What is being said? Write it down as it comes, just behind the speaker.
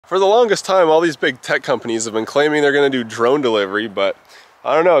For the longest time, all these big tech companies have been claiming they're gonna do drone delivery, but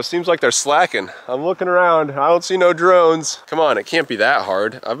I don't know, it seems like they're slacking. I'm looking around, I don't see no drones. Come on, it can't be that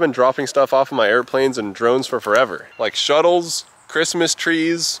hard. I've been dropping stuff off of my airplanes and drones for forever. Like shuttles, Christmas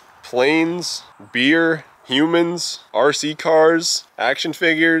trees, planes, beer, humans, RC cars, action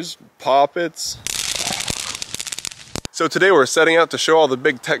figures, poppets. So today we're setting out to show all the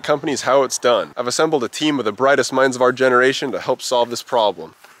big tech companies how it's done. I've assembled a team of the brightest minds of our generation to help solve this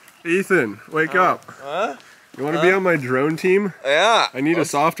problem. Ethan, wake up. Huh? You want to be on my drone team? Yeah. I need a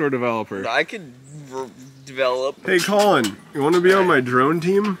software developer. I could develop. Hey Colin, you want to be on my drone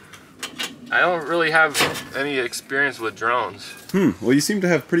team? I don't really have any experience with drones. Well you seem to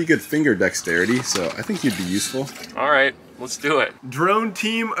have pretty good finger dexterity, so I think you'd be useful. Alright, let's do it. Drone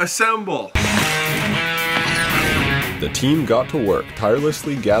team assemble! The team got to work,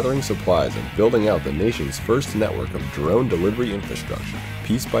 tirelessly gathering supplies and building out the nation's first network of drone delivery infrastructure,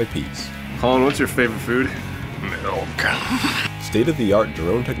 piece by piece. Colin, what's your favorite food? Milk. State-of-the-art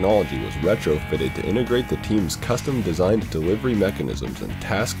drone technology was retrofitted to integrate the team's custom-designed delivery mechanisms and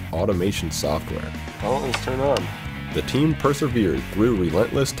task automation software. Colin, let's turn on. The team persevered through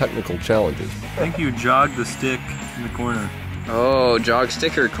relentless technical challenges. I think you jogged the stick in the corner. Oh, jog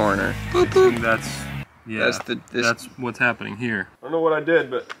sticker corner. I think that's, yeah, that's what's happening here. I don't know what I did,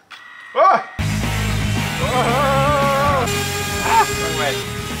 but... Ah! Ah!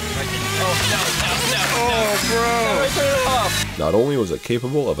 Oh, bro! Not only was it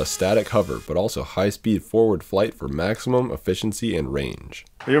capable of a static hover, but also high-speed forward flight for maximum efficiency and range.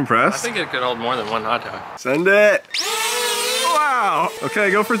 Are you I impressed? think it could hold more than one hot dog. Send it! Wow! Okay,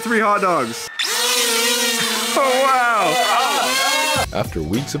 go for 3 hot dogs. Oh, wow! After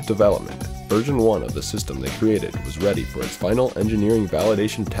weeks of development, version 1 of the system they created was ready for its final engineering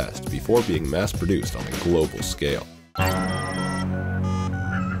validation test before being mass-produced on a global scale.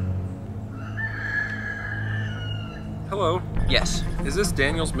 Hello, Yes. is this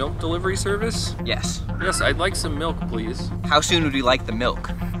Daniel's milk delivery service? Yes. Yes, I'd like some milk, please. How soon would you like the milk?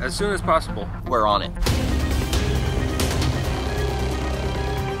 As soon as possible. We're on it.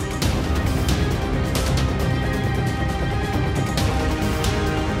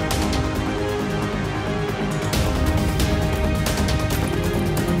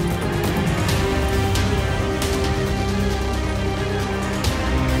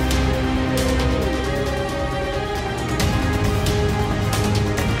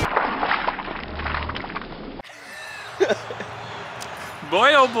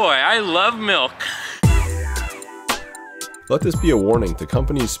 Boy, oh boy, I love milk. Let this be a warning to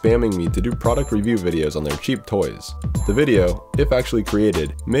companies spamming me to do product review videos on their cheap toys. The video, if actually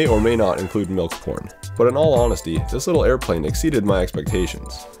created, may or may not include milk porn. But in all honesty, this little airplane exceeded my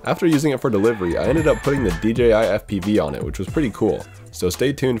expectations. After using it for delivery, I ended up putting the DJI FPV on it, which was pretty cool. So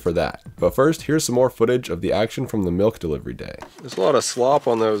stay tuned for that. But first, here's some more footage of the action from the milk delivery day. There's a lot of slop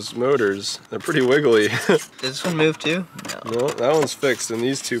on those motors. They're pretty wiggly. Does this one move too? No. No, that one's fixed and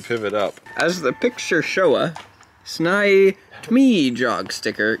these two pivot up. As the picture showa, snai me jog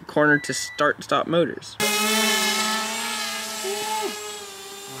sticker corner to start-stop motors. Wow,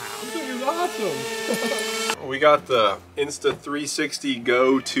 this thing is awesome! We got the Insta360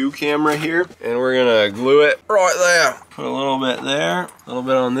 Go 2 camera here, and we're gonna glue it right there. Put a little bit there, a little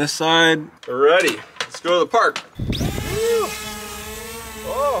bit on this side. We're ready. Let's go to the park.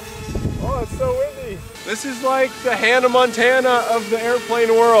 Oh, it's so windy. This is like the Hannah Montana of the airplane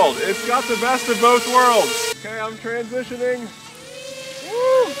world. It's got the best of both worlds. Okay, I'm transitioning.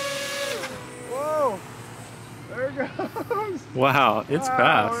 Woo! Whoa! There it goes. Wow, it's Wow,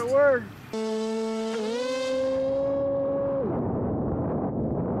 fast. it worked.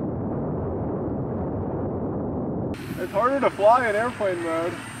 It's harder to fly in airplane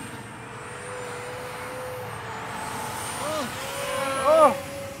mode. Oh!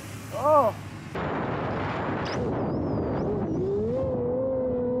 Oh!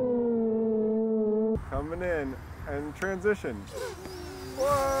 Coming in and transition.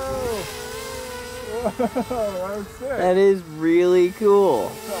 Whoa! Whoa, that was sick. That is really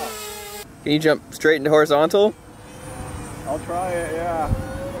cool. Can you jump straight into horizontal? I'll try it, yeah.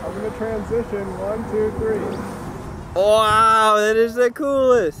 I'm gonna transition. 1, 2, 3. Wow, that is the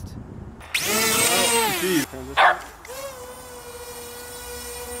coolest. Oh, geez. Transition.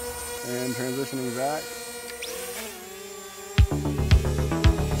 And transitioning back.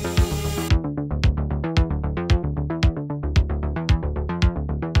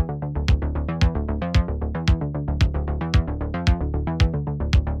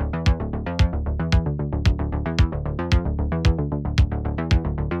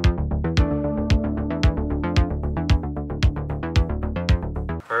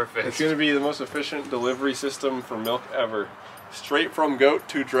 perfect. It's gonna be the most efficient delivery system for milk ever. Straight from goat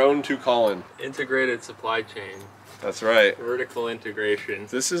to drone to Colin. Integrated supply chain. That's right. Vertical integration.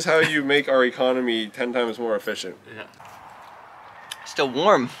 This is how you make our economy 10 times more efficient. Yeah. Still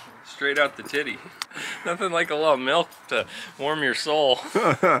warm. Straight out the titty. Nothing like a little milk to warm your soul.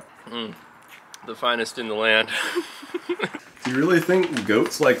 The finest in the land. Do you really think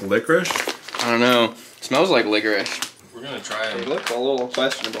goats like licorice? I don't know. It smells like licorice. We're gonna try They it. look a little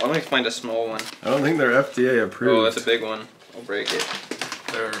questionable. I'm gonna find a small one. I don't think they're FDA approved. Oh, that's a big one. I'll break it.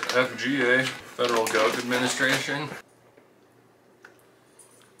 They're FGA, Federal Goat Administration.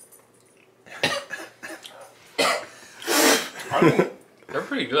 They're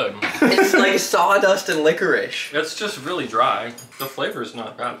pretty good. It's like sawdust and licorice. It's just really dry. The flavor's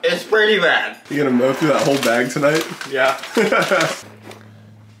not bad. It's pretty bad. You gonna mow through that whole bag tonight? Yeah.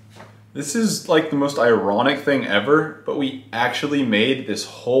 This is like the most ironic thing ever, but we actually made this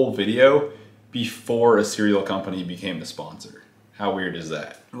whole video before a cereal company became the sponsor. How weird is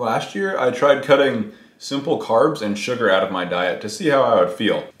that? Last year, I tried cutting simple carbs and sugar out of my diet to see how I would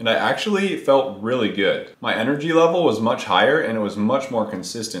feel, and I actually felt really good. My energy level was much higher and it was much more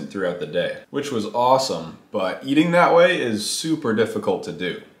consistent throughout the day, which was awesome, but eating that way is super difficult to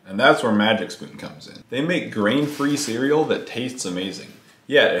do. And that's where Magic Spoon comes in. They make grain-free cereal that tastes amazing.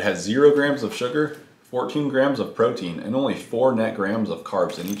 Yeah, it has 0 grams of sugar, 14 grams of protein, and only 4 net grams of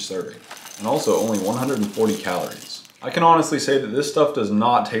carbs in each serving, and also only 140 calories. I can honestly say that this stuff does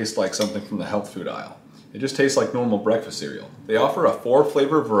not taste like something from the health food aisle. It just tastes like normal breakfast cereal. They offer a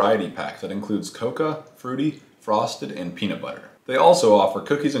 4-flavor variety pack that includes cocoa, fruity, frosted, and peanut butter. They also offer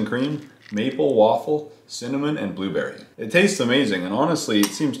cookies and cream, maple, waffle, cinnamon, and blueberry. It tastes amazing, and honestly,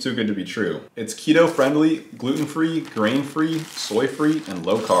 it seems too good to be true. It's keto-friendly, gluten-free, grain-free, soy-free, and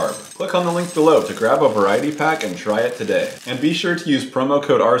low-carb. Click on the link below to grab a variety pack and try it today. And be sure to use promo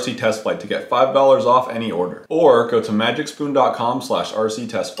code RCTestFlight to get $5 off any order. Or go to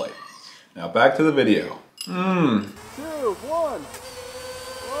magicspoon.com/RCTestFlight. Now back to the video. 2, 1.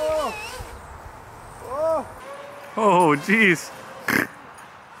 Whoa. Whoa. Oh, jeez.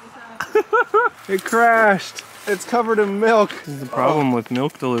 It crashed. It's covered in milk. This is the problem with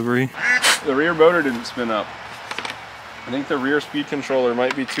milk delivery. The rear motor didn't spin up. I think the rear speed controller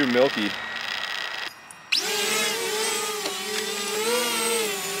might be too milky.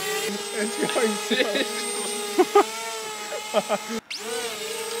 It's going slow.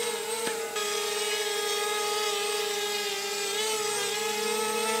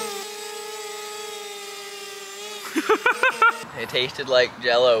 It tasted like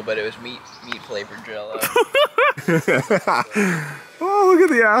Jello, but it was meat flavored Jello. Oh, look at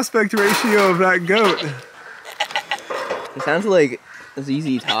the aspect ratio of that goat. It sounds like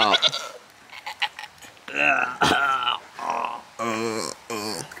ZZ Top.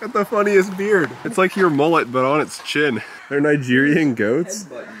 Got the funniest beard. It's like your mullet, but on its chin. They're Nigerian goats.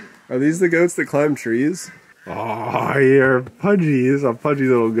 Are these the goats that climb trees? Oh, you're pudgy. This is a pudgy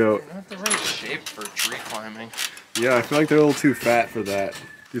little goat. Not the right shape for tree climbing. Yeah, I feel like they're a little too fat for that. Do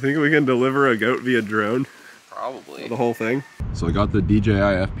you think we can deliver a goat via drone? Probably. The whole thing? So I got the DJI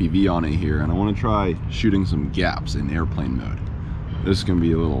FPV on it here, and I want to try shooting some gaps in airplane mode. This is going to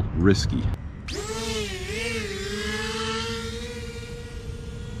be a little risky.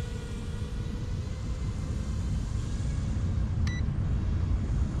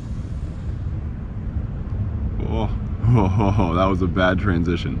 Oh, that was a bad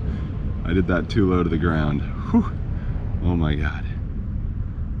transition. I did that too low to the ground. Whew. Oh my God.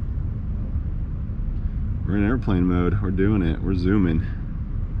 We're in airplane mode. We're doing it. We're zooming.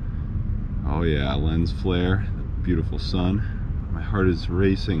 Oh yeah, lens flare. Beautiful sun. My heart is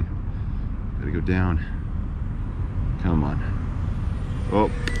racing. Gotta go down. Come on. Oh,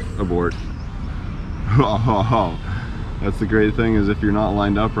 abort. Oh, that's the great thing, is if you're not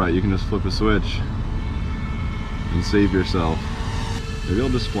lined up right, you can just flip a switch and save yourself. Maybe I'll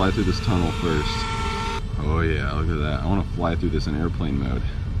just fly through this tunnel first. Oh yeah, look at that. I want to fly through this in airplane mode.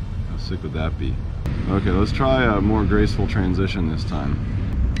 How sick would that be? Okay, let's try a more graceful transition this time.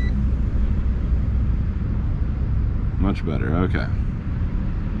 Much better, okay.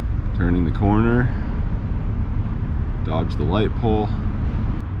 Turning the corner. Dodge the light pole.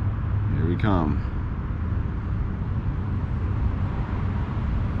 Here we come.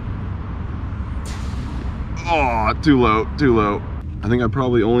 Oh, too low, too low. I think I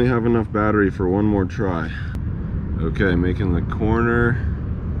probably only have enough battery for one more try. Okay, making the corner.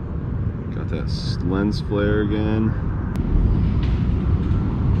 Got that lens flare again.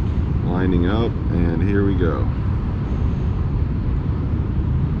 Lining up, and here we go.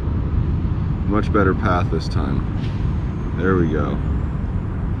 Much better path this time. There we go.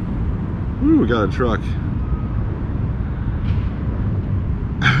 Ooh, we got a truck.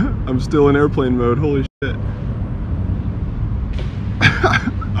 I'm still in airplane mode, holy shit.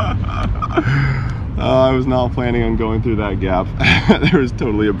 I was not planning on going through that gap. There was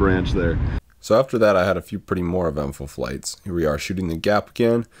totally a branch there. So after that, I had a few pretty more eventful flights. Here we are shooting the gap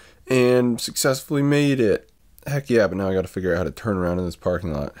again, and successfully made it. Heck yeah, but now I gotta figure out how to turn around in this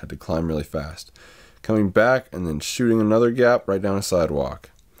parking lot. Had to climb really fast. Coming back, and then shooting another gap right down a sidewalk.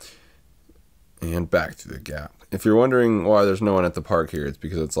 And back through the gap. If you're wondering why there's no one at the park here, it's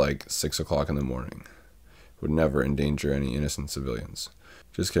because it's like 6 o'clock in the morning. Would never endanger any innocent civilians.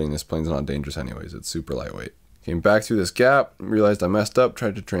 Just kidding, this plane's not dangerous anyways, it's super lightweight. Came back through this gap, realized I messed up,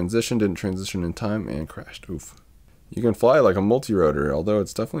 tried to transition, didn't transition in time, and crashed. Oof. You can fly like a multi-rotor, although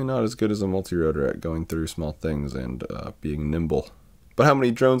it's definitely not as good as a multi-rotor at going through small things and being nimble. But how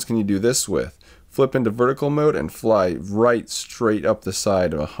many drones can you do this with? Flip into vertical mode and fly right straight up the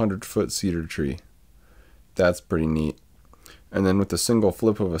side of a 100-foot cedar tree. That's pretty neat. And then with the single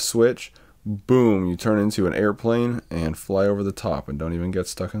flip of a switch, boom, you turn into an airplane and fly over the top and don't even get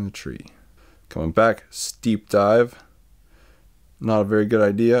stuck in the tree. Coming back, steep dive. Not a very good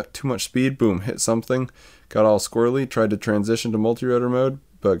idea. Too much speed, boom, hit something. Got all squirrely, tried to transition to multi-rotor mode,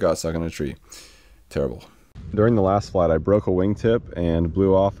 but got stuck in a tree. Terrible. During the last flight, I broke a wingtip and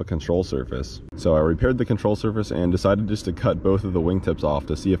blew off a control surface. So I repaired the control surface and decided just to cut both of the wingtips off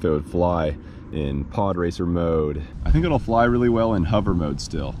to see if it would fly in pod racer mode. I think it'll fly really well in hover mode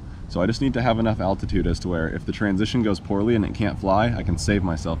still. So I just need to have enough altitude as to where if the transition goes poorly and it can't fly, I can save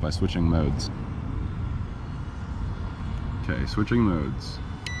myself by switching modes. Okay, switching modes.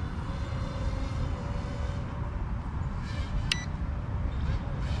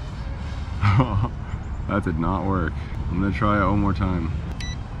 That did not work. I'm gonna try it one more time.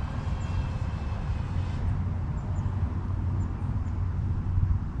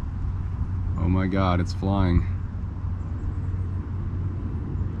 Oh my god, it's flying.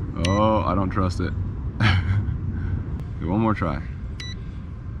 Oh, I don't trust it. Okay, one more try.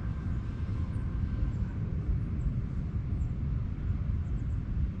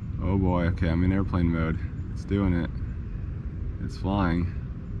 Oh boy, okay, I'm in airplane mode. It's doing it. It's flying.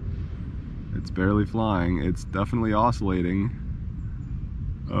 It's barely flying. It's definitely oscillating.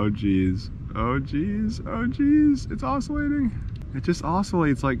 Oh geez. Oh geez. Oh geez. It's oscillating. It just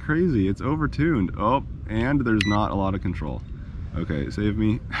oscillates like crazy. It's overtuned. Oh, and there's not a lot of control. Okay, save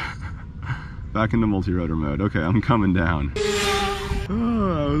me. Back into multi-rotor mode. Okay, I'm coming down.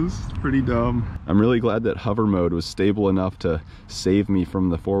 Oh, that was pretty dumb. I'm really glad that hover mode was stable enough to save me from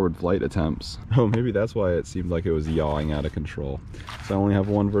the forward flight attempts. Oh, maybe that's why it seemed like it was yawing out of control. So I only have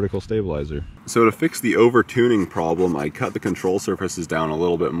one vertical stabilizer. So to fix the over-tuning problem, I cut the control surfaces down a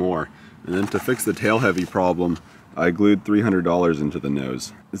little bit more. And then to fix the tail heavy problem, I glued $300 into the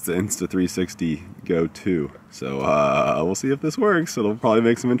nose. It's the Insta360 Go 2. So we'll see if this works. It'll probably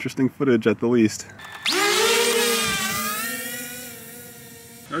make some interesting footage at the least.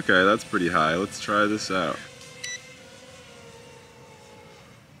 Okay, that's pretty high. Let's try this out.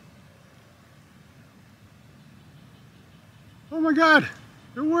 Oh my god,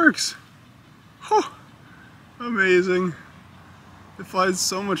 it works! Oh, amazing. It flies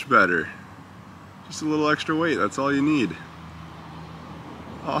so much better. Just a little extra weight, that's all you need.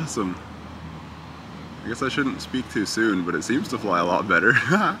 Awesome. I guess I shouldn't speak too soon, but it seems to fly a lot better.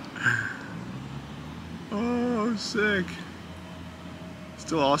 Oh, sick.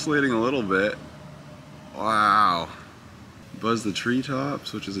 Still oscillating a little bit. Wow. Buzz the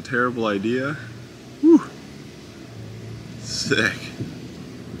treetops, which is a terrible idea. Whew. Sick.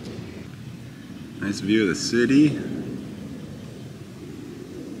 Nice view of the city.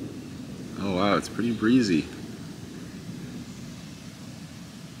 Oh wow, it's pretty breezy.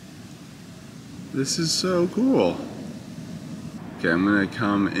 This is so cool. Okay, I'm gonna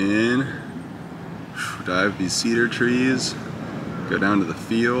come in, dive these cedar trees, go down to the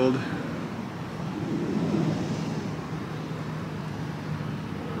field.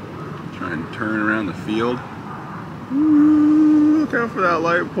 Try and turn around the field. Ooh, look out for that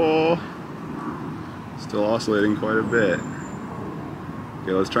light pole. Still oscillating quite a bit.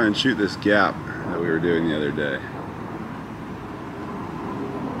 Okay, let's try and shoot this gap that we were doing the other day.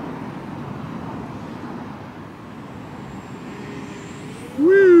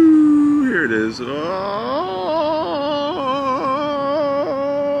 Woo! Here it is. Oh,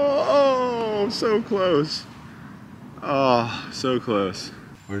 so close. Oh, so close.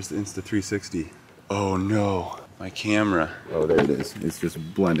 Where's the Insta360? Oh no, my camera. Oh, there it is. It's just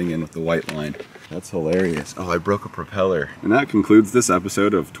blending in with the white line. That's hilarious. Oh, I broke a propeller. And that concludes this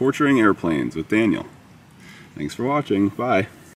episode of Torturing Airplanes with Daniel. Thanks for watching. Bye.